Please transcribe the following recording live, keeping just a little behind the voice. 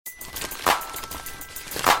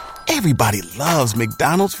Everybody loves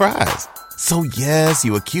McDonald's fries. So yes,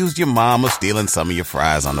 you accused your mom of stealing some of your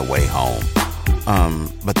fries on the way home.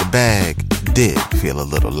 But the bag did feel a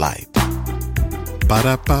little light.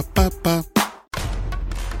 Ba-da-ba-ba-ba.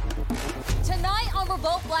 Tonight on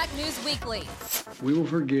Revolt Black News Weekly. We will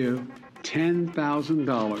forgive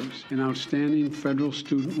 $10,000 in outstanding federal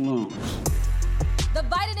student loans. The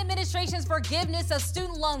Biden administration's forgiveness of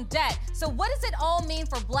student loan debt. So what does it all mean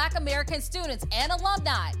for Black American students and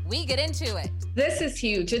alumni? We get into it. This is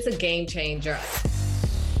huge. It's a game changer.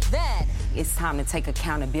 Then, it's time to take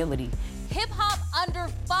accountability. hip-hop under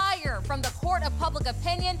fire from the court of public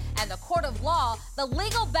opinion and the court of law, the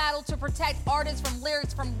legal battle to protect artists from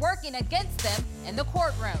lyrics from working against them in the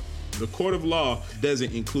courtroom. The court of law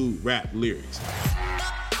doesn't include rap lyrics.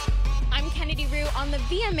 I'm Kennedy Rue on the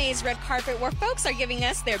VMA's red carpet where folks are giving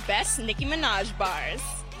us their best Nicki Minaj bars.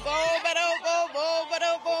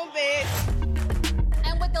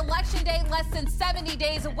 And with Election Day less than 70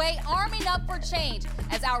 days away, arming up for change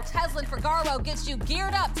as our Teslin Figaro gets you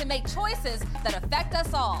geared up to make choices that affect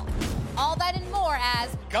us all. All that and more as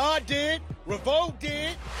God did, Revolt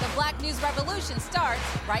did. The Black News Revolution starts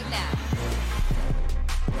right now.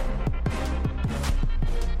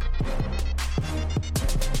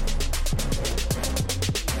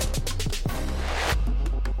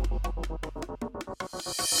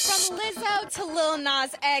 From Lizzo to Lil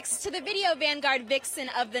Nas X to the video vanguard vixen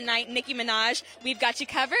of the night, Nicki Minaj, we've got you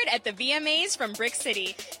covered at the VMAs from Brick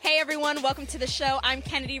City. Hey everyone, welcome to the show. I'm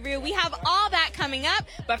Kennedy Rue. We have all that coming up,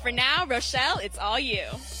 but for now, Rochelle, it's all you.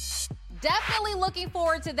 Definitely looking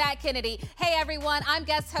forward to that, Kennedy. Hey everyone, I'm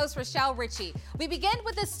guest host Rochelle Ritchie. We begin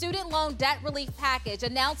with the student loan debt relief package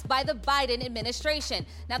announced by the Biden administration.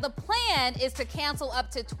 Now the plan is to cancel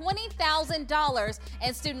up to $20,000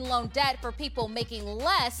 in student loan debt for people making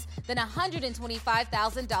less than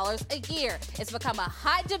 $125,000 a year. It's become a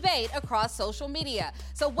hot debate across social media.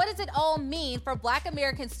 So what does it all mean for Black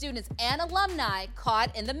American students and alumni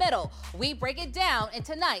caught in the middle? We break it down in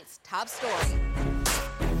tonight's top story.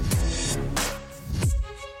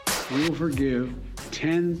 We will forgive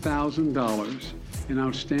 $10,000 in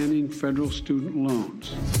outstanding federal student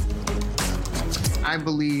loans. I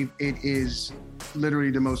believe it is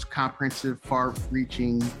literally the most comprehensive,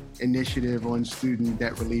 far-reaching initiative on student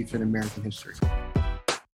debt relief in American history.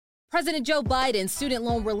 President Joe Biden's student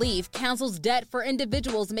loan relief cancels debt for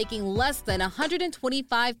individuals making less than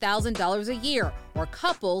 $125,000 a year or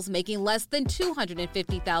couples making less than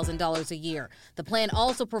 $250,000 a year. The plan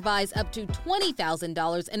also provides up to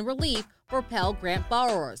 $20,000 in relief for Pell Grant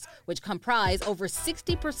borrowers, which comprise over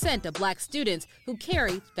 60% of Black students who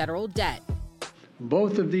carry federal debt.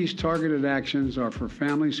 Both of these targeted actions are for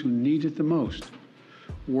families who need it the most.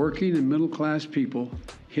 Working and middle-class people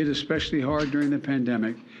hit especially hard during the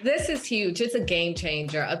pandemic. This is huge. It's a game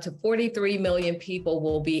changer. Up to 43 million people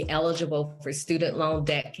will be eligible for student loan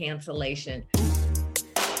debt cancellation.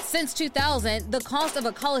 Since 2000, the cost of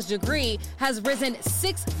a college degree has risen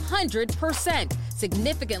 600%,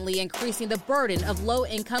 significantly increasing the burden of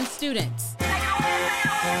low-income students.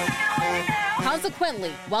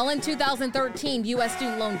 Consequently, while in 2013, U.S.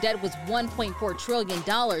 student loan debt was $1.4 trillion,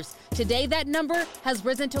 today that number has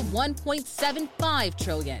risen to $1.75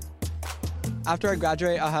 trillion. After I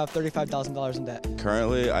graduate, I'll have $35,000 in debt.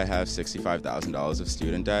 Currently, I have $65,000 of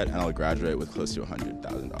student debt, and I'll graduate with close to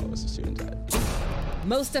 $100,000 of student debt.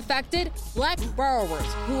 Most affected, Black borrowers,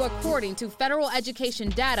 who, according to federal education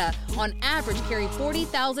data, on average carry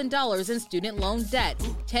 $40,000 in student loan debt,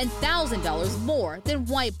 $10,000 more than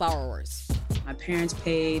white borrowers. My parents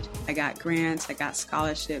paid, I got grants, I got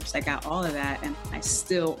scholarships, I got all of that, and I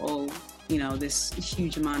still owe this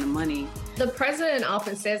huge amount of money. The president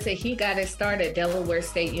often says that he got his start at Delaware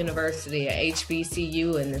State University, a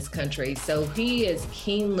HBCU in this country. So he is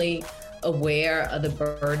keenly aware of the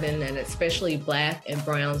burden and especially Black and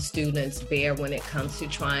brown students bear when it comes to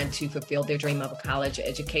trying to fulfill their dream of a college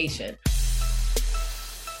education.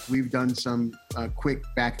 We've done some quick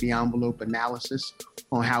back-the-envelope analysis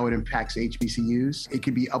on how it impacts HBCUs. It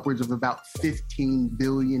could be upwards of about $15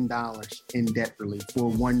 billion in debt relief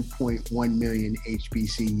for 1.1 million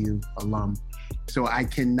HBCU alum. So I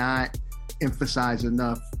cannot emphasize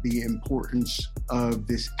enough the importance of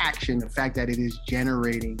this action, the fact that it is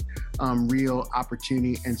generating real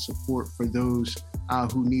opportunity and support for those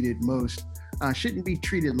who need it most shouldn't be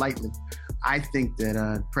treated lightly. I think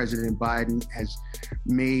that President Biden has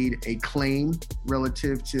made a claim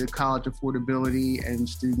relative to college affordability and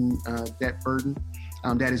student debt burden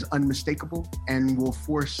that is unmistakable and will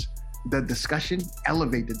force the discussion,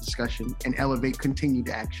 elevate the discussion, and elevate continued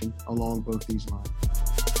action along both these lines.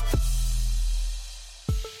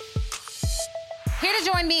 Here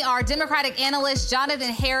to join me are Democratic analyst Jonathan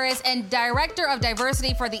Harris and Director of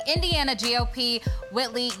Diversity for the Indiana GOP,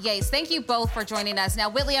 Whitley Yates. Thank you both for joining us. Now,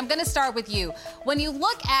 Whitley, I'm going to start with you. When you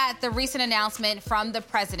look at the recent announcement from the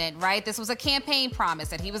president, right, this was a campaign promise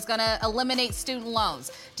that he was going to eliminate student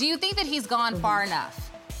loans. Do you think that he's gone far enough?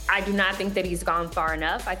 I do not think that he's gone far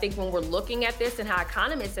enough. I think when we're looking at this and how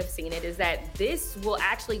economists have seen it is that this will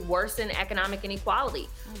actually worsen economic inequality.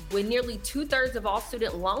 When nearly 2/3 of all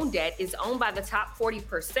student loan debt is owned by the top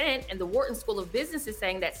 40%, and the Wharton School of Business is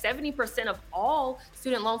saying that 70% of all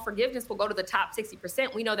student loan forgiveness will go to the top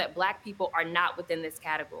 60%, we know that Black people are not within this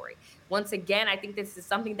category. Once again, I think this is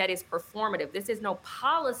something that is performative. This is no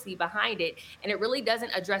policy behind it, and it really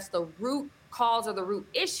doesn't address the root cause or the root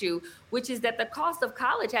issue, which is that the cost of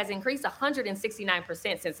college has increased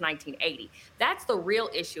 169% since 1980. That's the real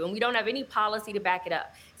issue, and we don't have any policy to back it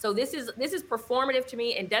up. So this is performative to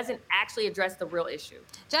me and doesn't actually address the real issue.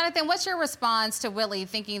 Jonathan, what's your response to Whitley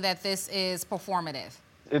thinking that this is performative?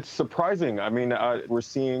 It's surprising. I mean, we're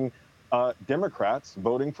seeing Democrats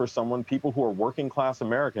voting for people who are working class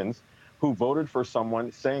Americans who voted for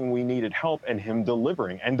someone saying we needed help and him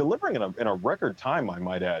delivering in a record time, I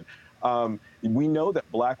might add. We know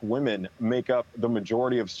that Black women make up the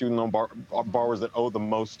majority of student loan borrowers that owe the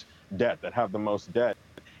most debt, that have the most debt.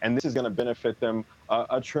 And this is going to benefit them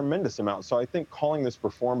a tremendous amount. So I think calling this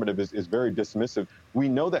performative is very dismissive. We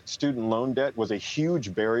know that student loan debt was a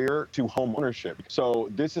huge barrier to home ownership. So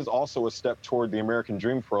this is also a step toward the American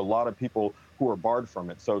dream for a lot of people who are barred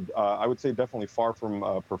from it. So I would say definitely far from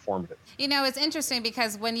performative. You know, it's interesting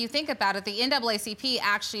because when you think about it, the NAACP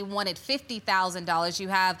actually wanted $50,000. You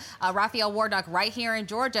have Raphael Warnock right here in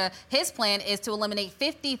Georgia. His plan is to eliminate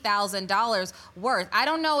 $50,000 worth. I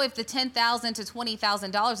don't know if the $10,000 to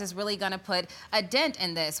 $20,000 is really going to put a dent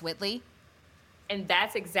in this, Whitley. And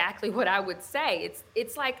that's exactly what I would say.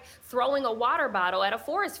 It's like throwing a water bottle at a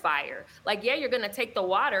forest fire. Like, yeah, you're going to take the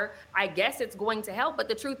water. I guess it's going to help. But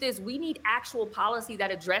the truth is we need actual policy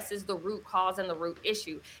that addresses the root cause and the root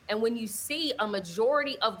issue. And when you see a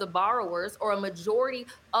majority of the borrowers or a majority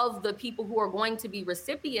of the people who are going to be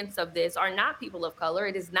recipients of this are not people of color,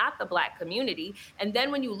 it is not the Black community. And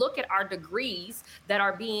then when you look at our degrees that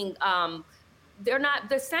are being they're not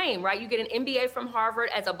the same, right? You get an MBA from Harvard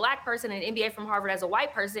as a Black person and an MBA from Harvard as a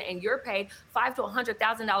white person, and you're paid $500,000 to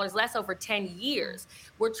 $100,000 less over 10 years.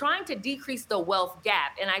 We're trying to decrease the wealth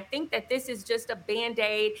gap. And I think that this is just a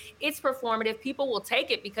Band-Aid. It's performative. People will take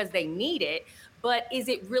it because they need it. But is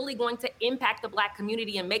it really going to impact the Black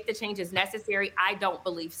community and make the changes necessary? I don't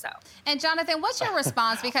believe so. And Jonathan, what's your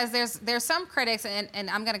response? Because there's some critics, and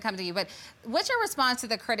I'm going to come to you, but what's your response to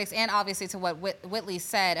the critics and obviously to what Whitley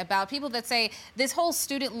said about people that say this whole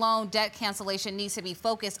student loan debt cancellation needs to be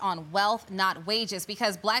focused on wealth, not wages,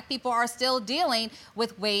 because Black people are still dealing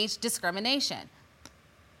with wage discrimination?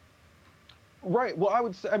 Right. Well, I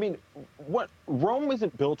would say, I mean, Rome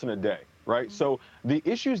isn't built in a day. Right. So the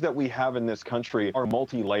issues that we have in this country are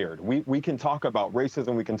multi-layered. We can talk about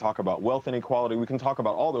racism. We can talk about wealth inequality. We can talk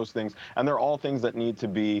about all those things. And they're all things that need to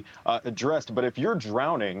be addressed. But if you're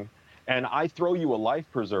drowning and I throw you a life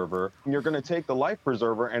preserver, you're going to take the life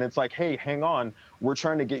preserver and it's like, hey, hang on, we're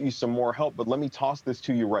trying to get you some more help, but let me toss this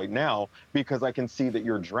to you right now because I can see that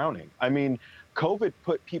you're drowning. I mean, COVID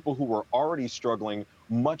put people who were already struggling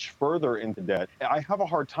much further into debt. I have a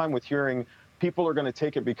hard time with hearing people are going to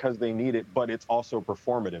take it because they need it, but it's also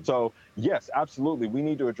performative. So yes, absolutely. We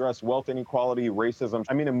need to address wealth inequality, racism.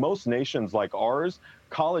 I mean, in most nations like ours,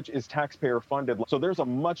 college is taxpayer funded. So there's a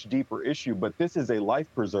much deeper issue, but this is a life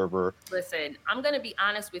preserver. Listen, I'm going to be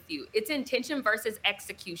honest with you. It's intention versus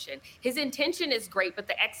execution. His intention is great, but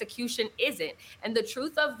the execution isn't. And the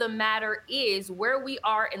truth of the matter is where we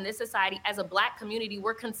are in this society as a Black community,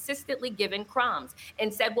 we're consistently given crumbs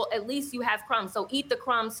and said, well, at least you have crumbs. So eat the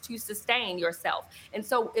crumbs to sustain yourself. And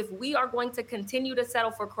so if we are going to continue to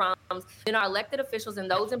settle for crumbs, then our elected officials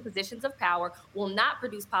and those in positions of power will not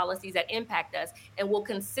produce policies that impact us and will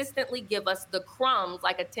consistently give us the crumbs,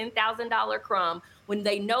 like a $10,000 crumb, when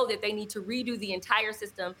they know that they need to redo the entire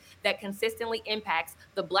system that consistently impacts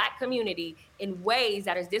the Black community in ways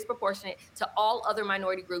that is disproportionate to all other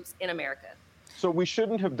minority groups in America. So we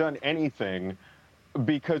shouldn't have done anything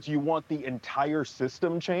because you want the entire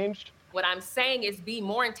system changed? What I'm saying is be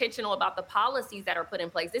more intentional about the policies that are put in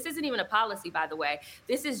place. This isn't even a policy, by the way.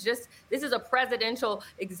 This is a presidential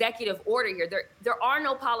executive order here. There are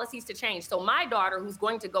no policies to change. So my daughter, who's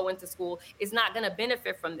going to go into school, is not going to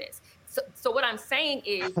benefit from this. So what I'm saying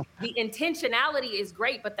is the intentionality is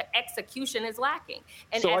great, but the execution is lacking.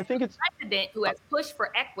 And so as I think it's president who has pushed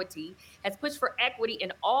for equity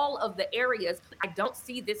in all of the areas, I don't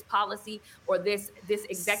see this policy or this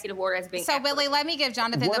executive order as being. So, Billy, let me give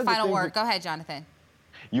Jonathan the final word. Go ahead, Jonathan.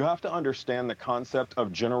 You have to understand the concept of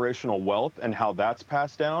generational wealth and how that's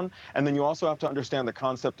passed down. And then you also have to understand the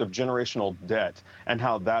concept of generational debt and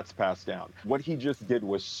how that's passed down. What he just did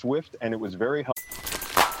was swift, and it was very helpful.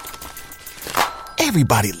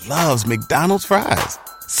 Everybody loves McDonald's fries.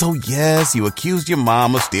 So yes, you accused your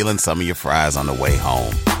mom of stealing some of your fries on the way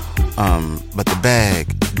home. But the bag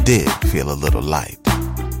did feel a little light.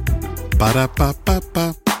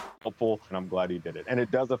 Ba-da-ba-ba-ba. Helpful, and I'm glad he did it. And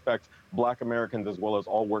it does affect Black Americans as well as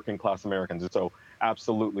all working class Americans. And so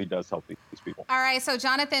absolutely does help these people. All right, so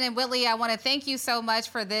Jonathan and Whitley, I want to thank you so much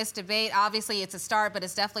for this debate. Obviously, it's a start, but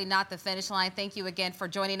it's definitely not the finish line. Thank you again for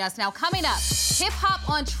joining us. Now, coming up, hip-hop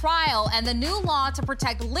on trial and the new law to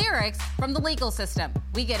protect lyrics from the legal system.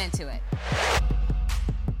 We get into it.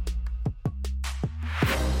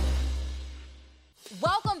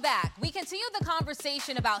 Welcome back. We continue the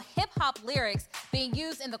conversation about hip-hop lyrics being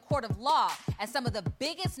used in the court of law as some of the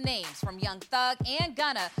biggest names from Young Thug and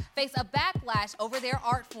Gunna face a backlash over their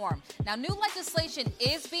art form. Now, new legislation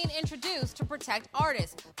is being introduced to protect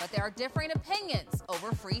artists, but there are differing opinions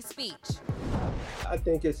over free speech. I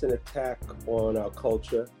think it's an attack on our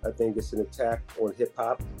culture. I think it's an attack on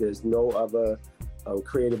hip-hop. There's no other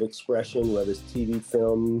creative expression, whether it's TV,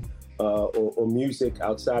 film, or music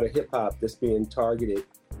outside of hip-hop that's being targeted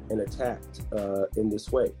and attacked in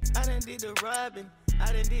this way. I done did the robbing,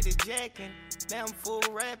 I done did the jacking, now I'm full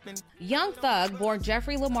rapping. Young Thug, born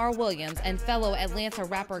Jeffrey Lamar Williams, and fellow Atlanta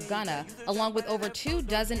rapper Gunna, along with over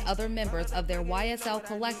 24 other members of their YSL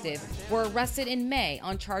collective, were arrested in May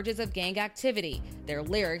on charges of gang activity. Their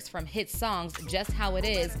lyrics from hit songs Just How It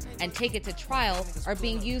Is and Take It to Trial are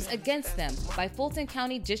being used against them by Fulton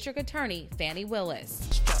County District Attorney Fannie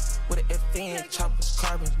Willis. I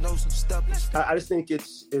just think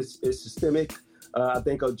it's systemic. I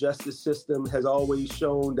think our justice system has always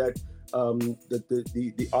shown that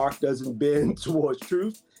the arc doesn't bend towards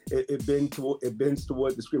truth. It bends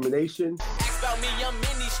toward discrimination.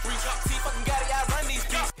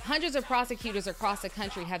 Hundreds of prosecutors across the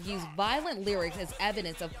country have used violent lyrics as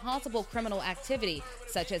evidence of possible criminal activity,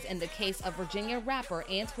 such as in the case of Virginia rapper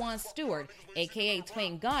Antwon Stewart, a.k.a.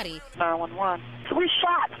 Twain Gotti, 911. Three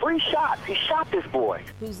shots. He shot this boy.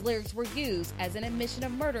 Whose lyrics were used as an admission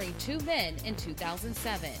of murdering 2 men in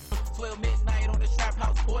 2007. 12 midnight on the trap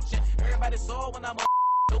house porch. Everybody saw when I'm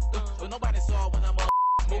but nobody saw when I'm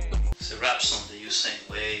It's a rap song that you sang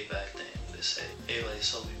way back then. They say, everybody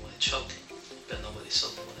saw me when choking, but nobody saw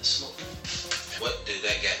me when smoking. What did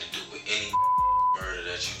that got to do with any murder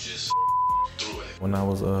that you just threw at me? When I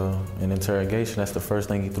was in interrogation, that's the first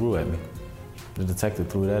thing he threw at me. The detective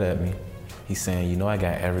threw that at me. He's saying, you know, I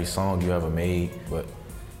got every song you ever made, but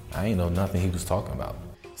I ain't know nothing he was talking about.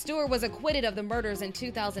 Stewart was acquitted of the murders in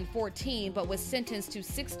 2014, but was sentenced to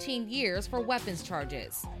 16 years for weapons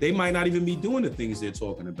charges. They might not even be doing the things they're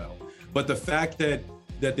talking about. But the fact that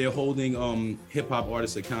they're holding hip-hop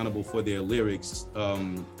artists accountable for their lyrics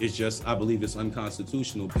is just, I believe it's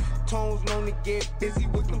unconstitutional. Tones known to get busy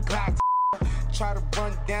with them clocks. Try to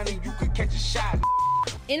run down and you could catch a shot.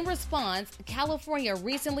 In response, California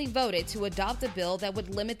recently voted to adopt a bill that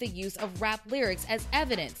would limit the use of rap lyrics as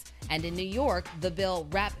evidence. And in New York, the bill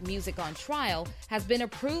Rap Music on Trial has been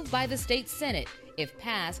approved by the state Senate. If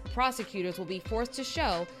passed, prosecutors will be forced to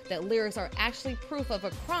show that lyrics are actually proof of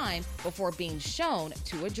a crime before being shown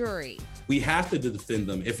to a jury. We have to defend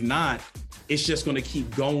them. If not, it's just going to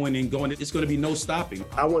keep going and going. It's going to be no stopping.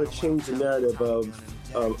 I want to change the narrative of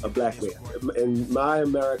a black man. In my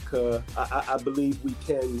America, I believe we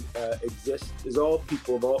can exist as all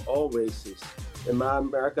people of all races. In my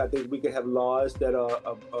America, I think we can have laws that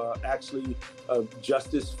are actually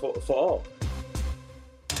justice for all.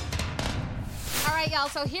 All right, y'all,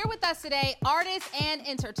 so here with us today, artist and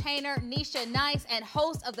entertainer Nisha Nice and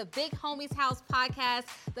host of the Big Homie's House podcast,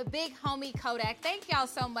 the Big Homie Kodak. Thank y'all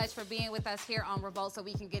so much for being with us here on Revolt so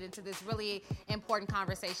we can get into this really important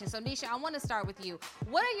conversation. So Nisha, I want to start with you.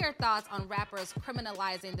 What are your thoughts on rappers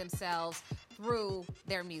criminalizing themselves through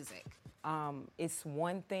their music? It's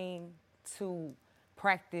one thing to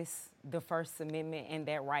practice the First Amendment and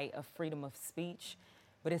that right of freedom of speech,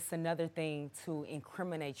 but it's another thing to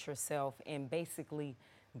incriminate yourself and basically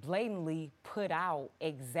blatantly put out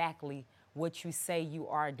exactly what you say you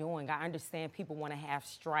are doing. I understand people want to have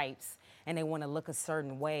stripes and they want to look a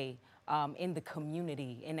certain way in the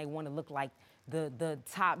community and they want to look like the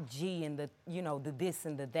top G and the, you know, the this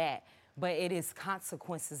and the that. but it is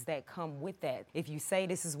consequences that come with that. If you say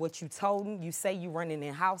this is what you told them, you say you running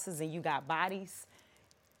in houses and you got bodies,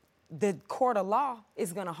 the court of law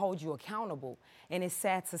is gonna hold you accountable. And it's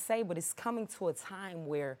sad to say, but it's coming to a time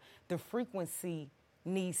where the frequency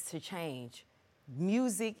needs to change.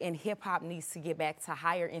 Music and hip hop needs to get back to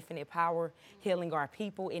higher infinite power, healing our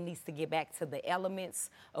people. It needs to get back to the elements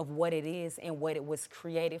of what it is and what it was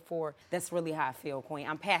created for. That's really how I feel, Queen.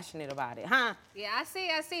 I'm passionate about it, huh? Yeah, I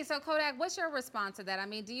see. So Kodak, what's your response to that? I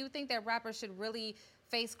mean, do you think that rappers should really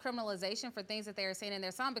face criminalization for things that they are saying in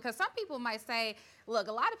their song? Because some people might say, look,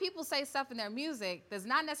 a lot of people say stuff in their music that's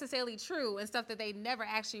not necessarily true and stuff that they never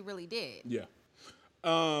actually really did. Yeah.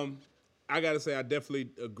 I gotta say, I definitely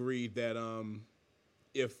agree that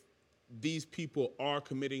if these people are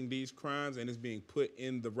committing these crimes and it's being put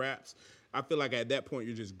in the raps, I feel like at that point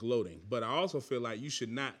you're just gloating. But I also feel like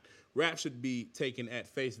rap should be taken at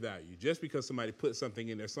face value. Just because somebody put something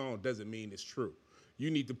in their song doesn't mean it's true.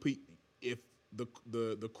 You need to if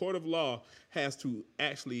the court of law has to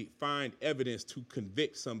actually find evidence to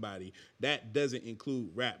convict somebody, that doesn't include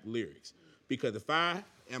rap lyrics. Because if I'm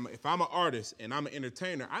an artist and I'm an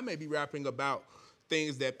entertainer, I may be rapping about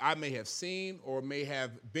things that I may have seen or may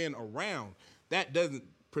have been around. That doesn't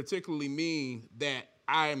particularly mean that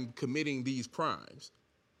I'm committing these crimes.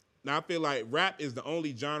 Now, I feel like rap is the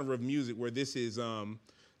only genre of music where this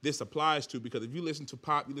applies to, because if you listen to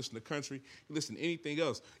pop, you listen to country, you listen to anything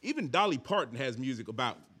else. Even Dolly Parton has music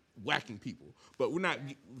about whacking people, but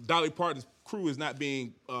Dolly Parton's crew is not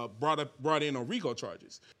being brought in on RICO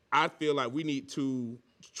charges. I feel like we need to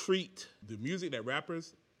treat the music that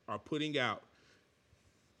rappers are putting out,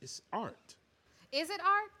 it's art. Is it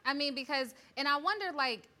art? I mean, and I wonder,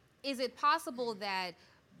 like, is it possible that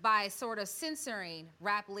by sort of censoring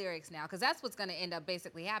rap lyrics now, because that's what's going to end up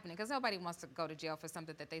basically happening, because nobody wants to go to jail for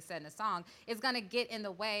something that they said in a song, is going to get in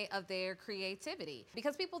the way of their creativity.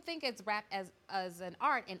 Because people think it's rap as an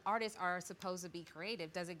art, and artists are supposed to be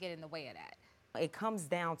creative. Does it get in the way of that? It comes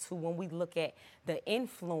down to when we look at the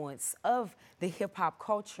influence of the hip hop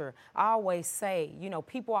culture. I always say,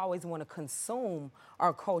 people always want to consume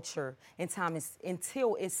our culture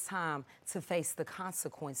until it's time to face the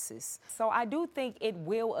consequences. So I do think it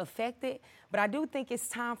will affect it, but I do think it's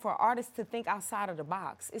time for artists to think outside of the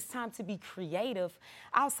box. It's time to be creative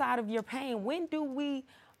outside of your pain. When do we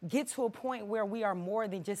get to a point where we are more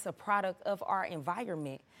than just a product of our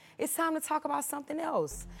environment? It's time to talk about something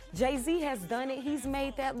else. Jay-Z has done it. He's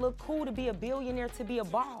made that look cool, to be a billionaire, to be a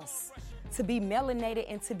boss, to be melanated,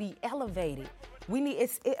 and to be elevated.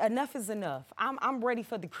 Enough is enough. I'm ready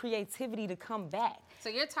for the creativity to come back. So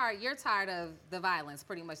you're tired of the violence,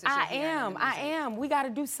 pretty much. I am. We got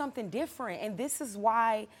to do something different, and this is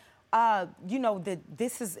why,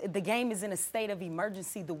 the game is in a state of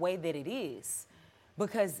emergency the way that it is,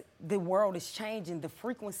 because the world is changing, the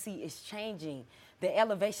frequency is changing. The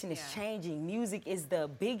elevation is changing. Music is the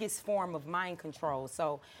biggest form of mind control.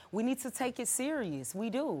 So we need to take it serious.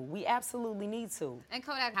 We do. We absolutely need to. And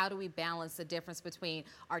Kodak, how do we balance the difference between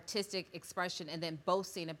artistic expression and then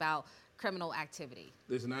boasting about criminal activity?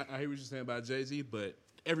 Listen, I hear what you're saying about Jay-Z, but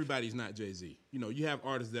everybody's not Jay-Z. You have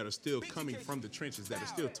artists that are still coming from the trenches, that are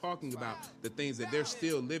still talking about the things that they're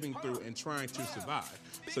still living through and trying to survive.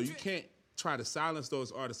 So you can't try to silence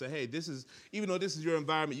those artists, say, hey, even though this is your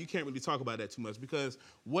environment, you can't really talk about that too much, because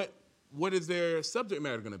what is their subject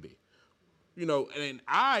matter going to be? And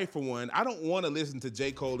I, for one, I don't want to listen to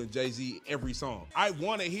J. Cole and Jay-Z every song. I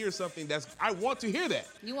want to hear something I want to hear that.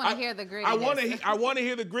 You want to hear the grittiness. I want to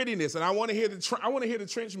hear the grittiness, and I want to hear the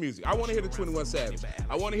trench music. I want to hear the 21 Savage.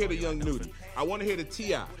 I want to hear the Young Nudy. I want to hear the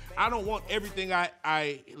T.I. I don't want everything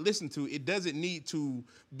I listen to. It doesn't need to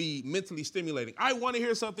be mentally stimulating. I want to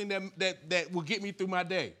hear something that will get me through my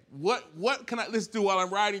day. What can I listen to while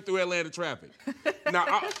I'm riding through Atlanta traffic?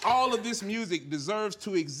 Now, all of this music deserves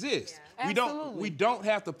to exist. Yeah. We don't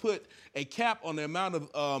have to put a cap on the amount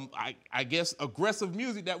of I guess aggressive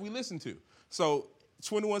music that we listen to. So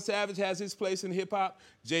 21 Savage has his place in hip hop.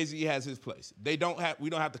 Jay-Z has his place. We don't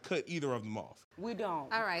have to cut either of them off. We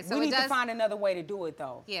don't. All right. So we need to find another way to do it,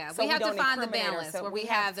 though. Yeah, so we have to find the balance where we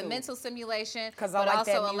have the mental stimulation, but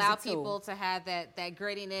also allow people to have that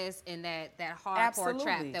grittiness and that hardcore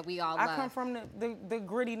trap that we all love. I come from the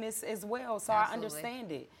grittiness as well, so I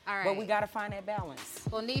understand it. All right. But we got to find that balance.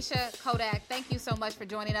 Well, Nisha, Kodak, thank you so much for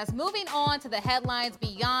joining us. Moving on to the headlines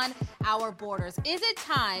beyond our borders. Is it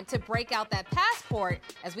time to break out that passport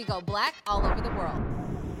as we go black all over the world?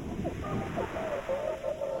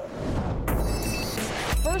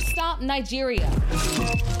 First stop, Nigeria.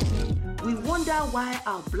 We wonder why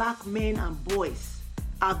our black men and boys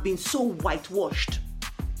have been so whitewashed.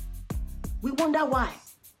 We wonder why.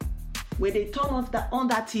 When they turn on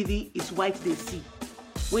that TV, it's white they see.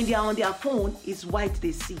 When they are on their phone, it's white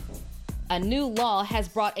they see. A new law has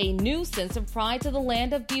brought a new sense of pride to the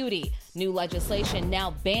land of beauty. New legislation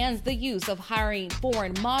now bans the use of hiring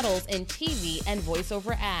foreign models in TV and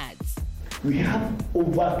voiceover ads. We have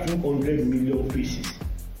over 200 million faces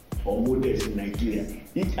or models in Nigeria.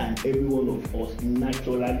 Each and every one of us,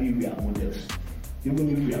 naturally, we are models.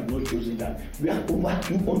 Even if we have not chosen that, we have over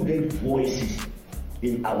 200 voices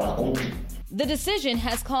in our country. The decision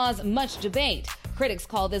has caused much debate. Critics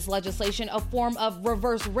call this legislation a form of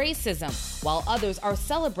reverse racism, while others are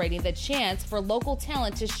celebrating the chance for local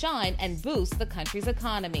talent to shine and boost the country's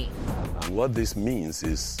economy. And what this means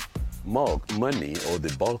is more money or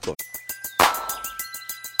the bulk of...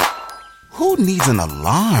 Who needs an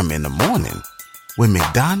alarm in the morning when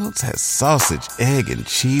McDonald's has sausage, egg, and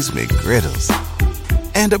cheese McGriddles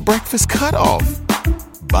and a breakfast cutoff?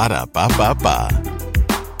 Ba-da-ba-ba-ba.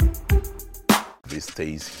 This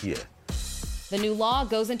stays here. The new law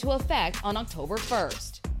goes into effect on October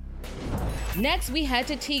 1st. Next, we head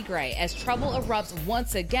to Tigray as trouble erupts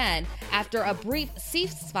once again after a brief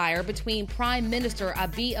ceasefire between Prime Minister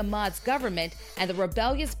Abiy Ahmed's government and the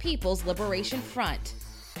rebellious People's Liberation Front.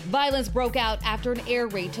 Violence broke out after an air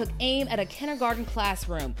raid took aim at a kindergarten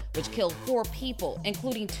classroom, which killed 4 people,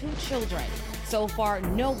 including 2 children. So far,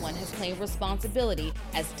 no one has claimed responsibility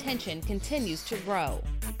as tension continues to grow.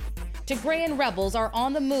 Tigrayan rebels are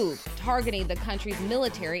on the move, targeting the country's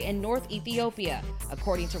military in North Ethiopia.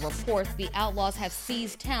 According to reports, the outlaws have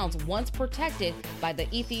seized towns once protected by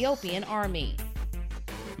the Ethiopian army.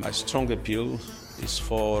 My strong appeal is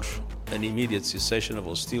for an immediate cessation of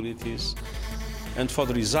hostilities and for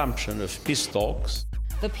the resumption of peace talks.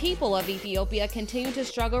 The people of Ethiopia continue to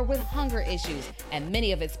struggle with hunger issues, and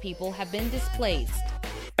many of its people have been displaced.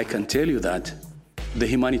 I can tell you that the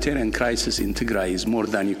humanitarian crisis in Tigray is more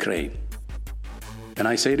than Ukraine. And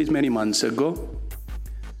I said it many months ago,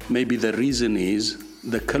 maybe the reason is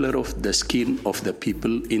the color of the skin of the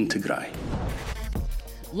people in Tigray.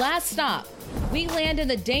 Last stop, we land in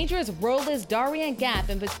the dangerous roadless Darien Gap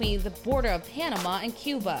in between the border of Panama and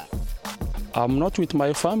Cuba. I'm not with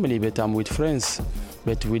my family, but I'm with friends.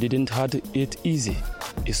 But we didn't have it easy.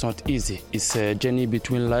 It's not easy. It's a journey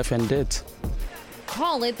between life and death.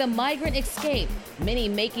 Call it the migrant escape. Many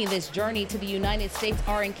making this journey to the United States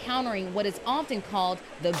are encountering what is often called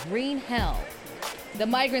the green hell. The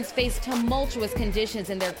migrants face tumultuous conditions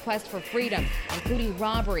in their quest for freedom, including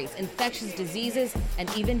robberies, infectious diseases, and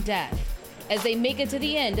even death. As they make it to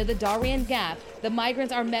the end of the Darien Gap, the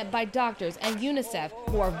migrants are met by doctors and UNICEF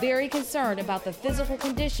who are very concerned about the physical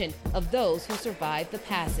condition of those who survived the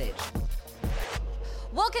passage.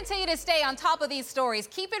 We'll continue to stay on top of these stories.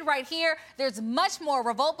 Keep it right here. There's much more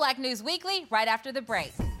Revolt Black News Weekly right after the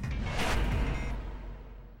break.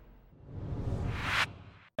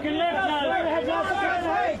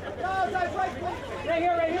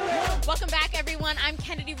 Welcome back, everyone. I'm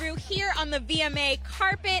Kennedy Rue here on the VMA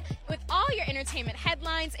carpet with all your entertainment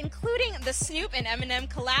headlines, including the Snoop and Eminem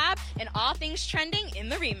collab and all things trending in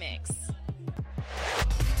the remix.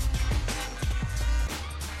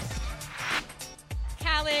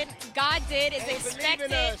 Khaled, God Did is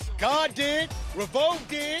expected. God did, Revolt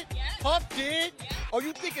did, Puff did. Oh,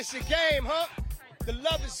 you think it's a game, huh? The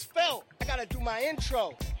love is felt. I gotta do my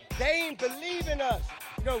intro. They ain't believe in us.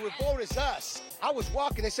 You know, Revolt is us. I was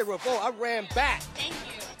walking, they said Revolt, I ran back. Thank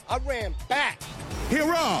you. I ran back. Here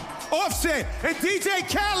are Offset and DJ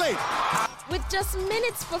Khaled. With just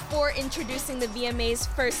minutes before introducing the VMA's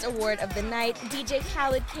first award of the night, DJ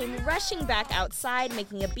Khaled came rushing back outside,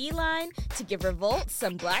 making a beeline to give Revolt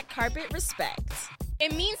some black carpet respect.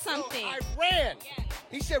 It means something. I ran.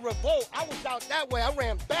 He said Revolt, I was out that way, I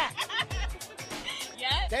ran back.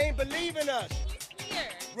 Yeah. They ain't believe in us.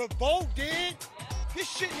 Revolt did. This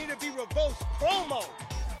shit need to be Revolt's promo.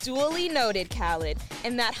 Duly noted, Khaled.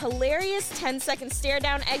 And that hilarious 10-second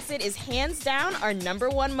stare-down exit is hands down our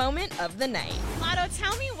 #1 moment of the night. Lotto,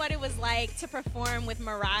 tell me what it was like to perform with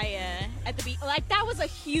Mariah at the beat. Like, that was a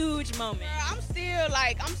huge moment. I'm still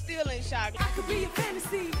in shock. I could be your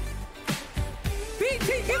fantasy.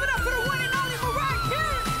 BT, give it up for the one and only Mariah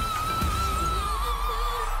Carey.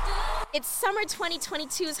 It's summer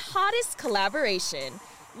 2022's hottest collaboration.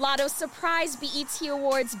 Lotto's surprise BET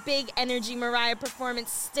Awards big energy Mariah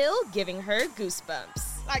performance still giving her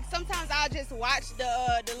goosebumps. Like, sometimes I'll just watch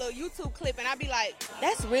the little YouTube clip and I'll be like,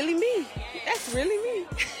 that's really me. That's really me.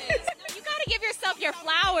 You gotta give yourself your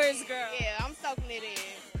flowers, girl. Yeah, I'm soaking it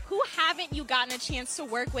in. Who haven't you gotten a chance to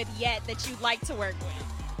work with yet that you'd like to work with?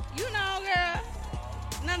 You know, girl,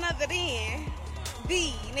 none other than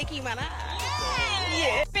the Nicki Minaj.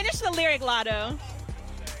 Yeah. Finish the lyric, Lotto.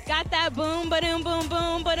 Got that boom, ba-doom, boom,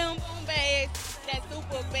 boom, ba-doom, boom, bass. That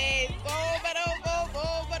super bass. Boom, ba-doom, boom,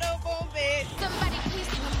 boom, ba-doom, boom, bass. Somebody please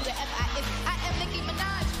tell me the F.I.S. I am Nicki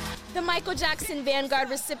Minaj. The Michael Jackson Vanguard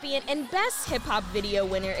recipient and Best Hip Hop Video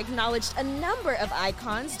winner acknowledged a number of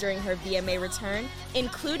icons during her VMA return,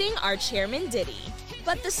 including our chairman Diddy.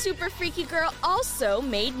 But the super freaky girl also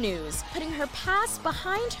made news, putting her past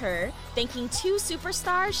behind her, thanking two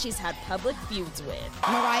superstars she's had public feuds with.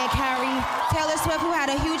 Mariah Carey, Taylor Swift, who had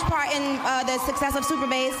a huge part in the success of Super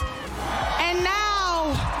Bass. And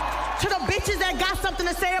now, to the bitches that got something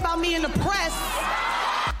to say about me in the press.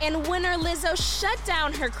 And winner Lizzo shut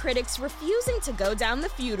down her critics refusing to go down the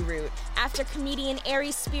feud route after comedian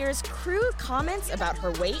Ari Spears' crude comments about her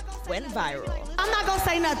weight went viral. I'm not gonna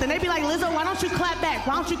say nothing. They be like, Lizzo, why don't you clap back?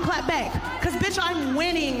 Why don't you clap back? Cause bitch, I'm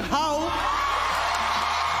winning, ho.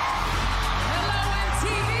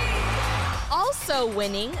 Also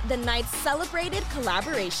winning the night's celebrated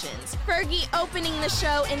collaborations. Fergie opening the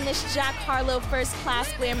show in this Jack Harlow First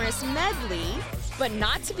Class Glamorous medley. But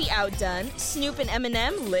not to be outdone, Snoop and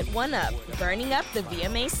Eminem lit one up, burning up the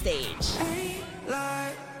VMA stage.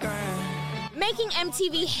 Making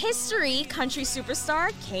MTV history, country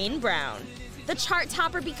superstar Kane Brown. The chart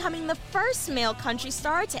topper becoming the first male country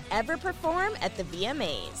star to ever perform at the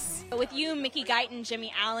VMAs. With you, Mickey Guyton,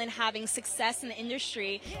 Jimmy Allen having success in the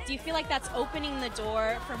industry, do you feel like that's opening the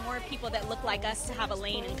door for more people that look like us to have a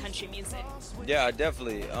lane in country music? Yeah,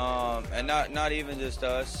 definitely. And not even just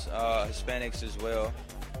us, Hispanics as well,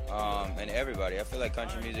 and everybody. I feel like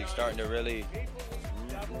country music's starting to really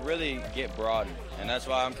get broadened. And that's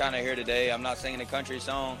why I'm kind of here today. I'm not singing a country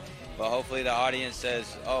song, but hopefully the audience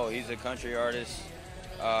says, oh, he's a country artist,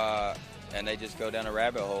 and they just go down a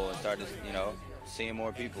rabbit hole and start to, seeing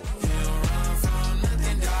more people.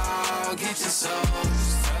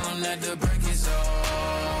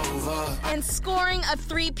 And scoring a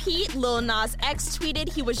three-peat, Lil Nas X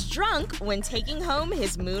tweeted he was drunk when taking home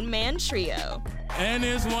his Moon Man trio. And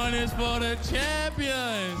this one is for the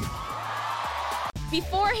champions.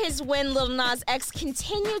 Before his win, Lil Nas X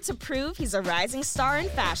continued to prove he's a rising star in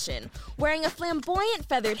fashion, wearing a flamboyant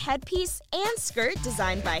feathered headpiece and skirt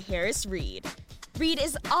designed by Harris Reed. Reed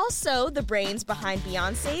is also the brains behind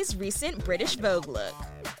Beyoncé's recent British Vogue look.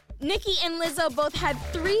 Nicki and Lizzo both had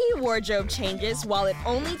 3 wardrobe changes, while it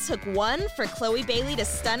only took one for Chloe Bailey to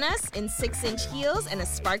stun us in 6-inch heels and a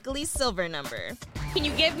sparkly silver number. Can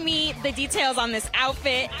you give me the details on this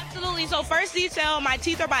outfit? Absolutely. So first detail, my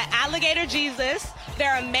teeth are by Alligator Jesus.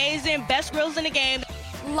 They're amazing, best grills in the game.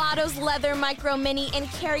 Lotto's leather micro mini and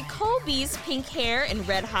Carrie Colby's pink hair and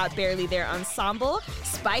Red Hot Barely There ensemble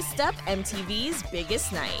spiced up MTV's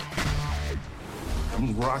biggest night.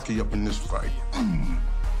 I'm Rocky up in this fight.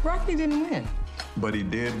 Rocky didn't win. But he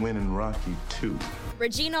did win in Rocky 2.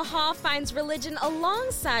 Regina Hall finds religion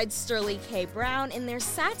alongside Sterling K. Brown in their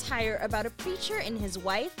satire about a preacher and his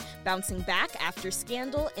wife bouncing back after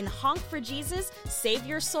scandal in Honk for Jesus, Save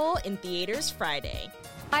Your Soul in theaters Friday.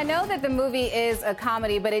 I know that the movie is a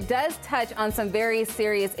comedy, but it does touch on some very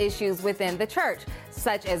serious issues within the church,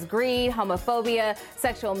 such as greed, homophobia,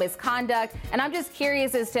 sexual misconduct. And I'm just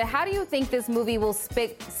curious as to how do you think this movie will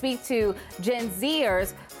speak to Gen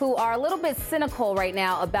Zers who are a little bit cynical right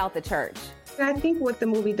now about the church? I think what the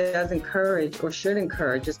movie does encourage, or should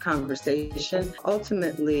encourage, is conversation.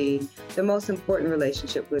 Ultimately, the most important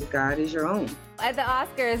relationship with God is your own. At the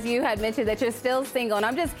Oscars, you had mentioned that you're still single, and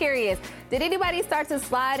I'm just curious, did anybody start to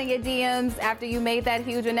slide in your DMs after you made that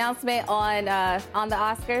huge announcement on the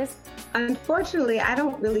Oscars? Unfortunately, I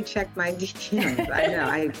don't really check my DMs.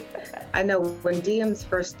 I know when DMs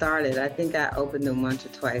first started, I think I opened them once or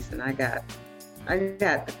twice, and I got a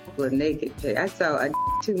couple of naked pics. I saw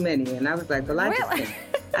too many, and I was like, well,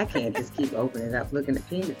 I can't just keep opening it up looking at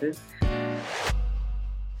penises.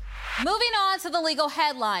 Moving on to the legal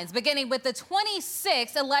headlines, beginning with the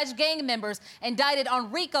 26 alleged gang members indicted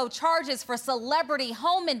on RICO charges for celebrity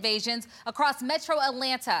home invasions across Metro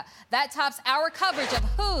Atlanta. That tops our coverage of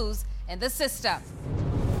who's in the system.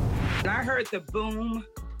 When I heard the boom,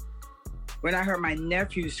 when I heard my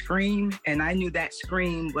nephew scream, and I knew that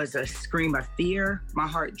scream was a scream of fear, my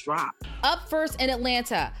heart dropped. Up first in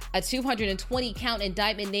Atlanta, a 220-count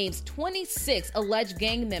indictment names 26 alleged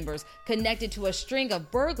gang members connected to a string of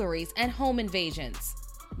burglaries and home invasions.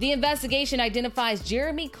 The investigation identifies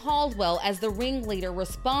Jeremy Caldwell as the ringleader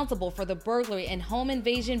responsible for the burglary and home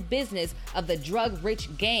invasion business of the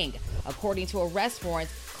drug-rich gang. According to arrest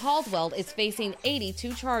warrants, Caldwell is facing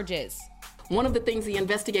 82 charges. One of the things the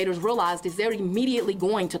investigators realized is they're immediately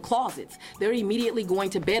going to closets. They're immediately going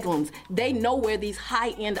to bedrooms. They know where these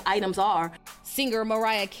high-end items are. Singer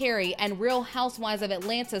Mariah Carey and Real Housewives of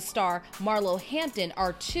Atlanta star Marlo Hampton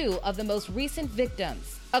are two of the most recent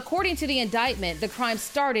victims. According to the indictment, the crime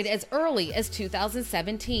started as early as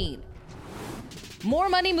 2017. More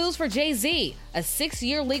money moves for Jay-Z. A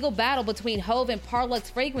 6-year legal battle between Hove and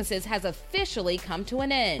Parlux Fragrances has officially come to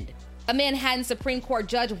an end. A Manhattan Supreme Court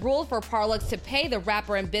judge ruled for Parlux to pay the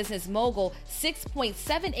rapper and business mogul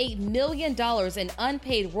 $6.78 million in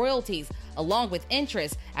unpaid royalties, along with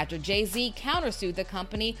interest, after Jay-Z countersued the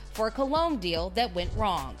company for a cologne deal that went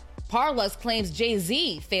wrong. Parlux claims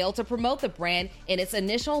Jay-Z failed to promote the brand in its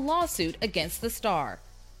initial lawsuit against the star.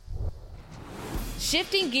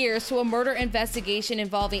 Shifting gears to a murder investigation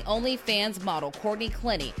involving OnlyFans model Courtney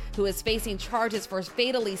Clenny, who is facing charges for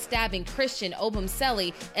fatally stabbing Christian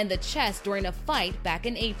Obumseli in the chest during a fight back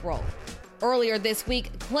in April. Earlier this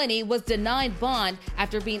week, Clenny was denied bond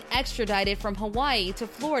after being extradited from Hawaii to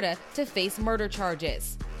Florida to face murder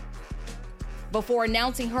charges. Before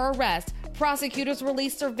announcing her arrest, prosecutors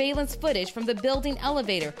released surveillance footage from the building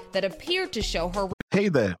elevator that appeared to show her. Hey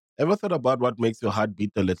there, ever thought about what makes your heart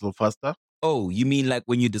beat a little faster? Oh, you mean like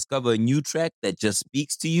when you discover a new track that just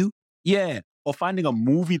speaks to you? Yeah, or finding a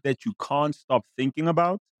movie that you can't stop thinking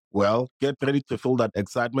about? Well, get ready to feel that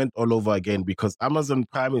excitement all over again, because Amazon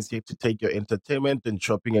Prime is here to take your entertainment and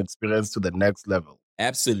shopping experience to the next level.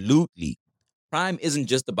 Absolutely. Prime isn't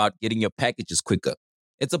just about getting your packages quicker.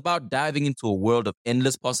 It's about diving into a world of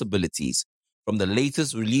endless possibilities, from the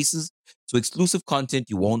latest releases to exclusive content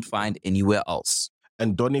you won't find anywhere else.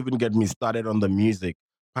 And don't even get me started on the music.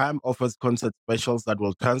 Prime offers concert specials that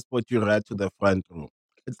will transport you right to the front row.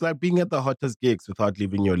 It's like being at the hottest gigs without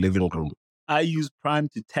leaving your living room. I use Prime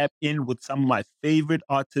to tap in with some of my favorite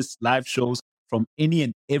artists' live shows from any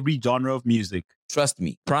and every genre of music. Trust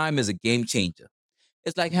me, Prime is a game changer.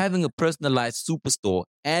 It's like having a personalized superstore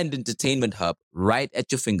and entertainment hub right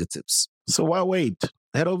at your fingertips. So why wait?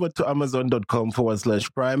 Head over to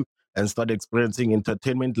amazon.com/Prime and start experiencing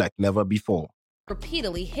entertainment like never before.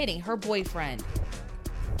 Repeatedly hitting her boyfriend.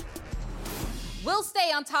 We'll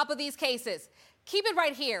stay on top of these cases. Keep it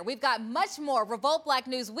right here. We've got much more Revolt Black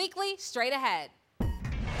News Weekly straight ahead.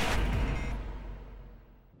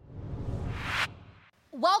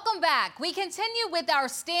 Welcome back. We continue with our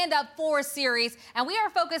Stand Up For series, and we are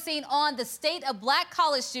focusing on the state of Black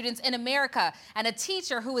college students in America and a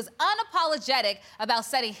teacher who is unapologetic about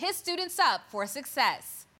setting his students up for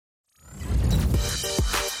success.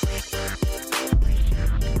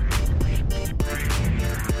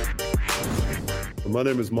 My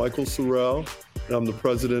name is Michael Sorrell, and I'm the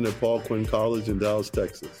president at Paul Quinn College in Dallas,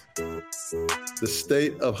 Texas. The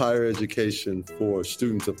state of higher education for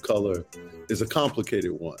students of color is a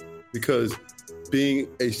complicated one, because being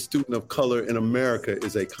a student of color in America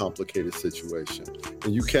is a complicated situation.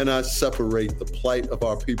 And you cannot separate the plight of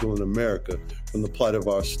our people in America from the plight of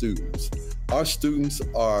our students. Our students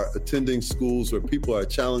are attending schools where people are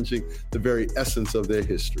challenging the very essence of their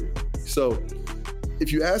history. So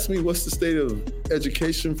if you ask me what's the state of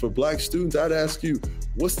education for Black students, I'd ask you,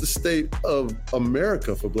 what's the state of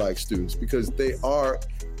America for Black students? Because they are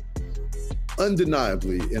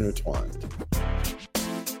undeniably intertwined.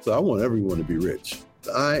 So I want everyone to be rich.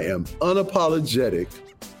 I am unapologetic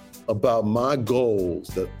about my goals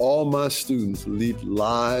that all my students lead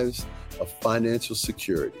lives of financial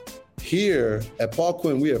security. Here at Paul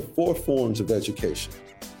Quinn, we have 4 forms of education.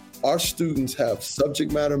 Our students have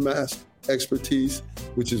subject matter expertise,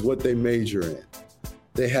 which is what they major in.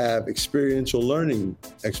 They have experiential learning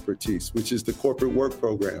expertise, which is the corporate work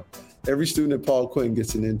program. Every student at Paul Quinn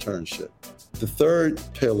gets an internship. The third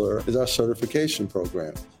pillar is our certification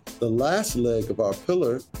program. The last leg of our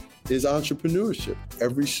pillar is entrepreneurship.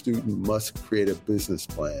 Every student must create a business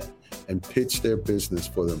plan and pitch their business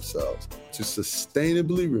for themselves. To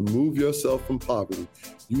sustainably remove yourself from poverty,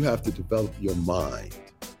 you have to develop your mind,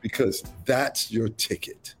 because that's your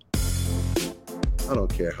ticket. I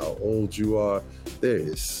don't care how old you are, there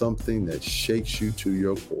is something that shakes you to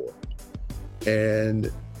your core. And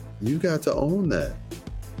you got to own that,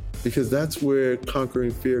 because that's where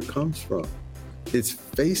conquering fear comes from. It's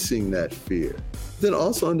facing that fear. Then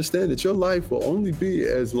also understand that your life will only be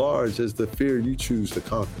as large as the fear you choose to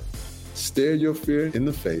conquer. Stare your fear in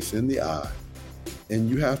the face, in the eye, and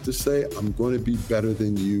you have to say, I'm going to be better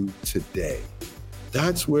than you today.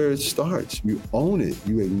 That's where it starts. You own it,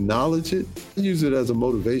 you acknowledge it, and use it as a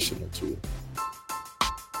motivational tool.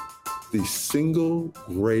 The single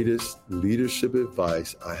greatest leadership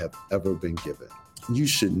advice I have ever been given: you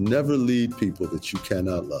should never lead people that you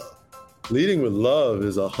cannot love. Leading with love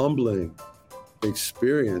is a humbling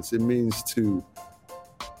experience. It means to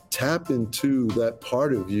tap into that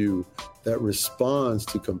part of you that responds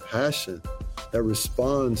to compassion, that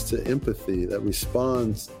responds to empathy, that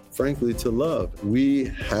responds, frankly, to love. We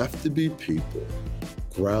have to be people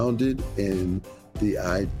grounded in the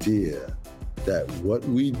idea that what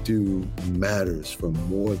we do matters for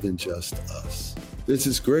more than just us. There's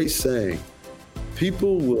this great saying,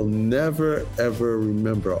 people will never, ever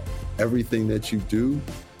remember everything that you do,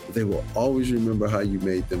 but they will always remember how you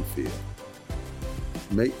made them feel.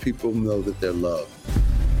 Make people know that they're loved.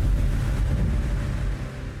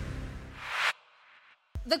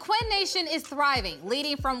 The Quinn Nation is thriving,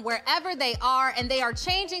 leading from wherever they are, and they are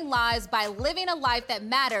changing lives by living a life that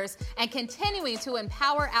matters and continuing to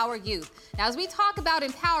empower our youth. Now, as we talk about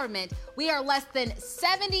empowerment, we are less than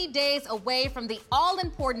 70 days away from the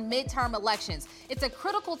all-important midterm elections. It's a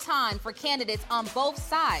critical time for candidates on both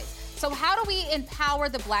sides. So how do we empower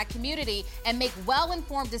the Black community and make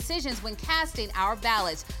well-informed decisions when casting our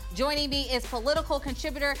ballots? Joining me is political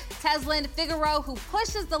contributor Tezlyn Figaro, who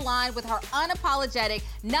pushes the line with her unapologetic,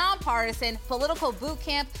 nonpartisan political boot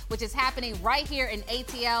camp, which is happening right here in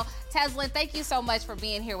ATL. Tezlyn, thank you so much for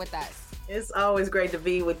being here with us. It's always great to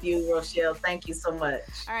be with you, Rochelle. Thank you so much.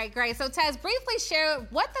 All right, great. So Tez, briefly share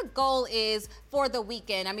what the goal is for the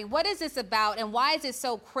weekend. I mean, what is this about and why is it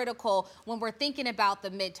so critical when we're thinking about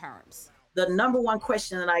the midterms? The number one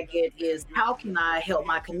question that I get is, how can I help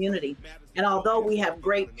my community? And although we have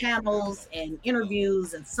great panels and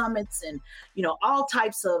interviews and summits and, all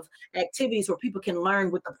types of activities where people can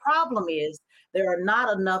learn, what the problem is, there are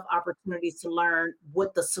not enough opportunities to learn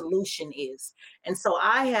what the solution is. And so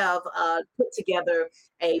I have put together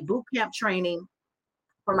a boot camp training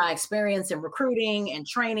for my experience in recruiting and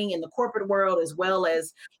training in the corporate world, as well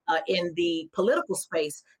as in the political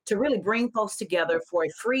space, to really bring folks together for a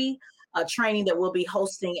free training that we'll be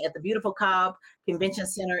hosting at the beautiful Cobb Convention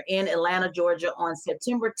Center in Atlanta, Georgia on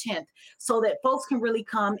September 10th, so that folks can really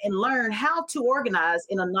come and learn how to organize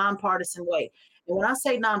in a nonpartisan way. And when I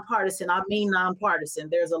say nonpartisan, I mean nonpartisan.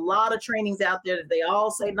 There's a lot of trainings out there that they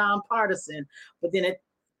all say nonpartisan, but then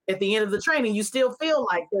at the end of the training, you still feel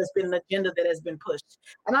like there's been an agenda that has been pushed.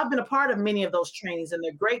 And I've been a part of many of those trainings, and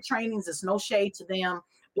they're great trainings. There's no shade to them.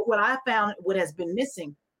 But what I found, what has been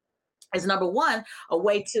missing is, number one, a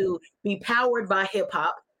way to be powered by hip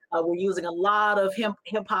hop. We're using a lot of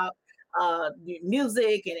hip hop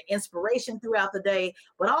music and inspiration throughout the day,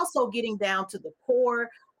 but also getting down to the core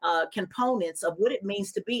components of what it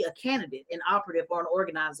means to be a candidate, an operative, or an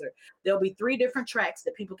organizer. There'll be 3 different tracks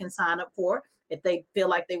that people can sign up for. If they feel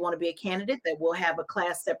like they want to be a candidate, that we'll have a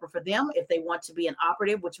class separate for them. If they want to be an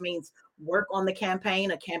operative, which means work on the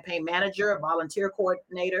campaign, a campaign manager, a volunteer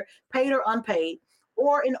coordinator, paid or unpaid,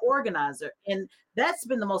 or an organizer. And that's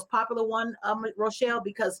been the most popular one, Rochelle,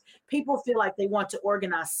 because people feel like they want to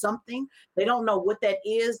organize something. They don't know what that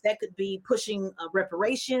is. That could be pushing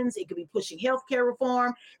reparations. It could be pushing healthcare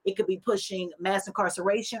reform. It could be pushing mass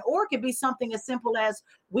incarceration, or it could be something as simple as,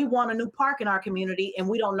 we want a new park in our community and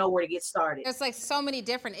we don't know where to get started. There's like so many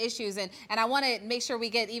different issues, and I want to make sure we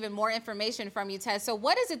get even more information from you, Tez. So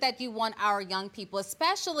what is it that you want our young people,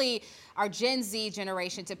 especially our Gen Z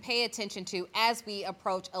generation, to pay attention to as we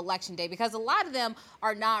approach Election Day? Because a lot of them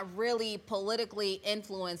are not really politically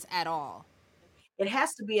influenced at all. It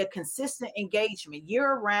has to be a consistent engagement,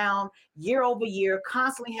 year round, year over year,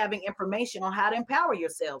 constantly having information on how to empower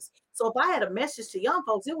yourselves. So if I had a message to young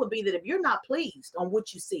folks, it would be that if you're not pleased on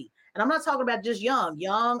what you see, and I'm not talking about just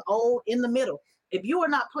young, old, in the middle. If you are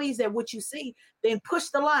not pleased at what you see, then push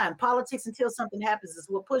the line. Politics until something happens is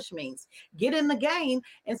what push means. Get in the game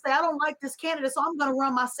and say, I don't like this candidate, so I'm going to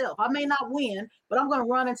run myself. I may not win, but I'm going to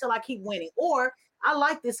run until I keep winning. Or I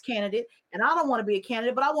like this candidate and I don't want to be a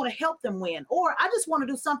candidate, but I want to help them win. Or I just want to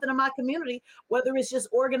do something in my community, whether it's just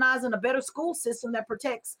organizing a better school system that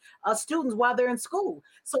protects students while they're in school.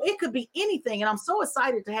 So it could be anything. And I'm so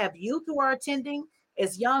excited to have youth who are attending,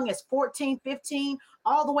 as young as 14, 15,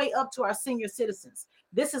 all the way up to our senior citizens.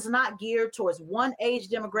 This is not geared towards one age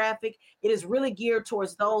demographic. It is really geared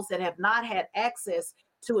towards those that have not had access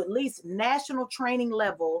to at least national training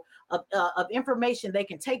level of information they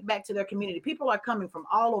can take back to their community. People are coming from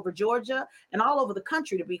all over Georgia and all over the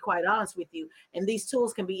country, to be quite honest with you. And these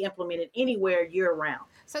tools can be implemented anywhere year round.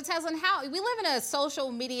 So Tezlyn, we live in a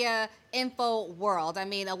social media info world. I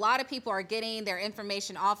mean, a lot of people are getting their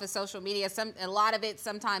information off of social media. A lot of it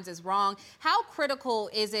sometimes is wrong. How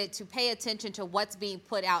critical is it to pay attention to what's being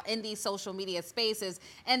put out in these social media spaces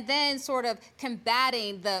and then sort of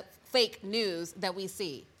combating the fake news that we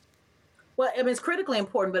see? Well, I mean, it's critically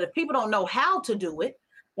important, but if people don't know how to do it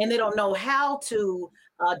and they don't know how to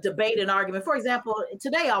debate and argument. For example,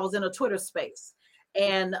 today I was in a Twitter space,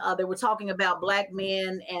 and they were talking about Black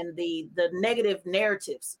men and the negative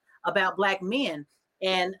narratives about Black men.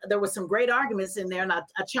 And there were some great arguments in there. And I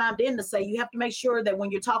chimed in to say, you have to make sure that when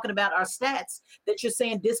you're talking about our stats, that you're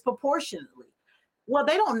saying disproportionately. Well,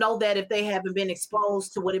 they don't know that if they haven't been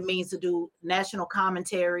exposed to what it means to do national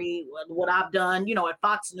commentary, what I've done, at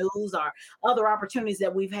Fox News or other opportunities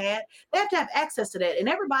that we've had. They have to have access to that. And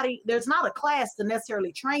everybody, there's not a class to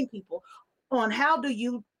necessarily train people on how do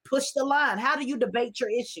you push the line? How do you debate your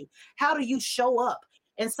issue? How do you show up?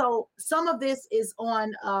 And so some of this is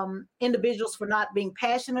on individuals for not being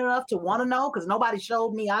passionate enough to want to know, because nobody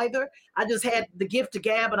showed me either. I just had the gift to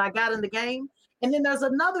gab and I got in the game. And then there's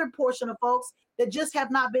another portion of folks that just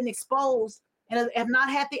have not been exposed and have not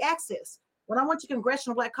had the access. When I went to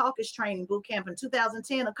Congressional Black Caucus training boot camp in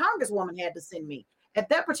 2010, a congresswoman had to send me. At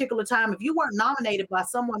that particular time, if you weren't nominated by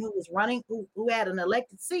someone who was running, who had an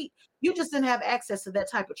elected seat, you just didn't have access to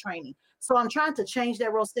that type of training. So I'm trying to change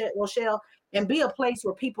that, Rochelle, and be a place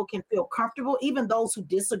where people can feel comfortable, even those who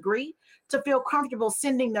disagree, to feel comfortable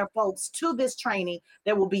sending their folks to this training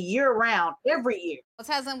that will be year-round, every year. Well,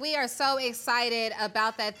 Tezlyn, we are so excited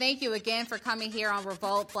about that. Thank you again for coming here on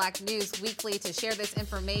Revolt Black News Weekly to share this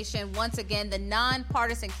information. Once again, the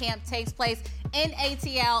nonpartisan camp takes place in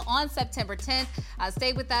ATL on September 10th.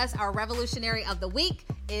 Stay with us. Our Revolutionary of the Week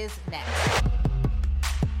is next.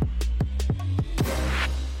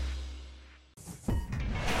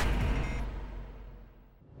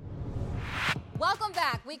 Welcome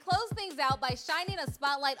back. We close things out by shining a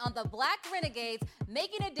spotlight on the Black renegades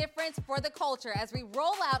making a difference for the culture as we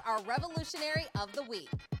roll out our Revolutionary of the Week.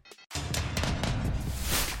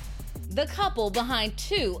 The couple behind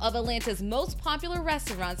two of Atlanta's most popular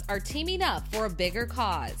restaurants are teaming up for a bigger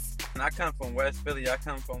cause. I come from West Philly. I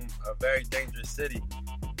come from a very dangerous city.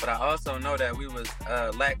 But I also know that we was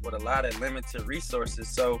lacked with a lot of limited resources.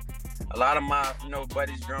 So a lot of my,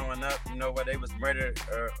 buddies growing up, where they was murdered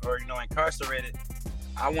or incarcerated,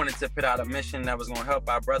 I wanted to put out a mission that was going to help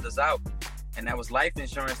our brothers out. And that was life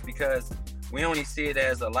insurance, because we only see it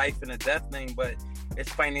as a life and a death thing, but it's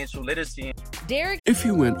financial literacy. Derek. If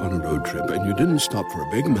you went on a road trip and you didn't stop for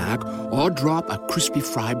a Big Mac or drop a crispy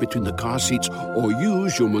fry between the car seats or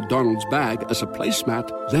use your McDonald's bag as a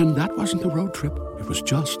placemat, then that wasn't a road trip. It was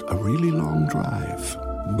just a really long drive.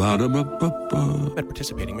 Ba-da-ba-ba-ba. At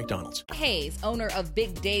participating McDonald's. Hayes, owner of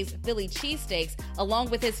Big Dave's Philly Cheesesteaks, along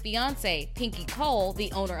with his fiancée, Pinky Cole, the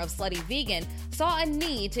owner of Slutty Vegan, saw a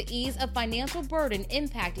need to ease a financial burden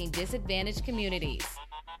impacting disadvantaged communities.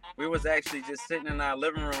 We was actually just sitting in our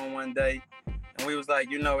living room one day, and we was like,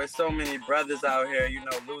 it's so many brothers out here,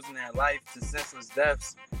 losing their life to senseless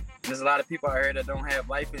deaths. And there's a lot of people out here that don't have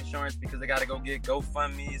life insurance because they got to go get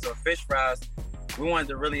GoFundMes or fish fries. We wanted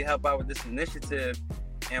to really help out with this initiative.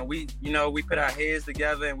 And we put our heads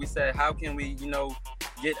together and we said, how can we,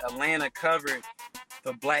 get Atlanta covered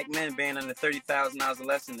for Black men being under $30,000 or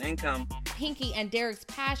less in income? Pinky and Derek's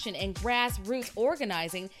passion in grassroots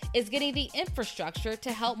organizing is getting the infrastructure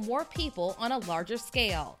to help more people on a larger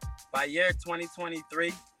scale. By year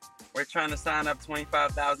 2023, we're trying to sign up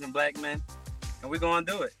 25,000 Black men, and we're going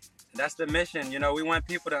to do it. That's the mission. We want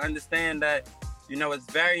people to understand that,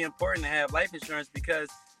 it's very important to have life insurance because,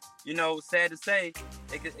 sad to say,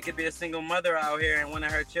 it could be a single mother out here and one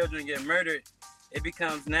of her children get murdered. It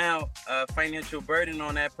becomes now a financial burden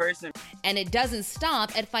on that person. And it doesn't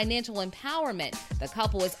stop at financial empowerment. The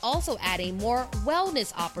couple is also adding more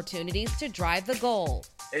wellness opportunities to drive the goal.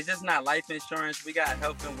 It's just not life insurance. We got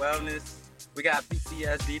health and wellness. We got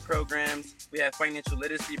PTSD programs. We have financial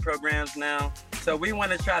literacy programs now. So we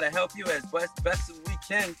want to try to help you as best as we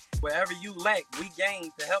can. Wherever you lack, we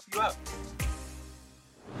gain to help you out.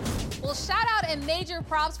 Well, shout out and major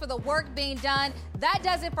props for the work being done. That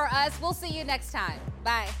does it for us. We'll see you next time.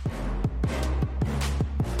 Bye.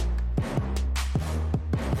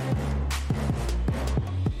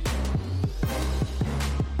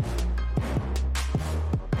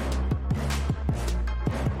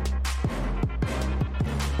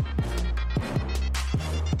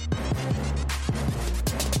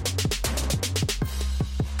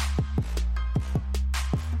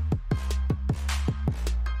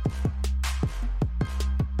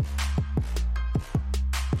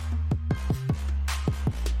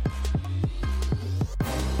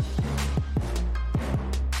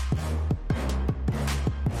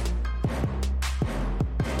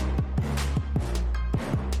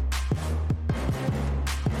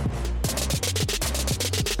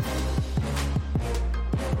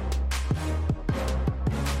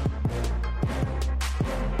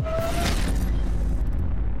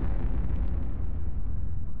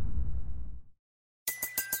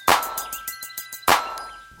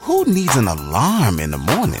 needs an alarm in the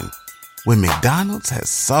morning when McDonald's has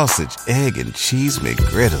sausage, egg, and cheese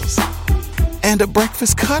McGriddles and a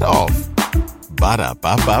breakfast cutoff?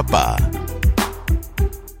 Ba-da-ba-ba-ba.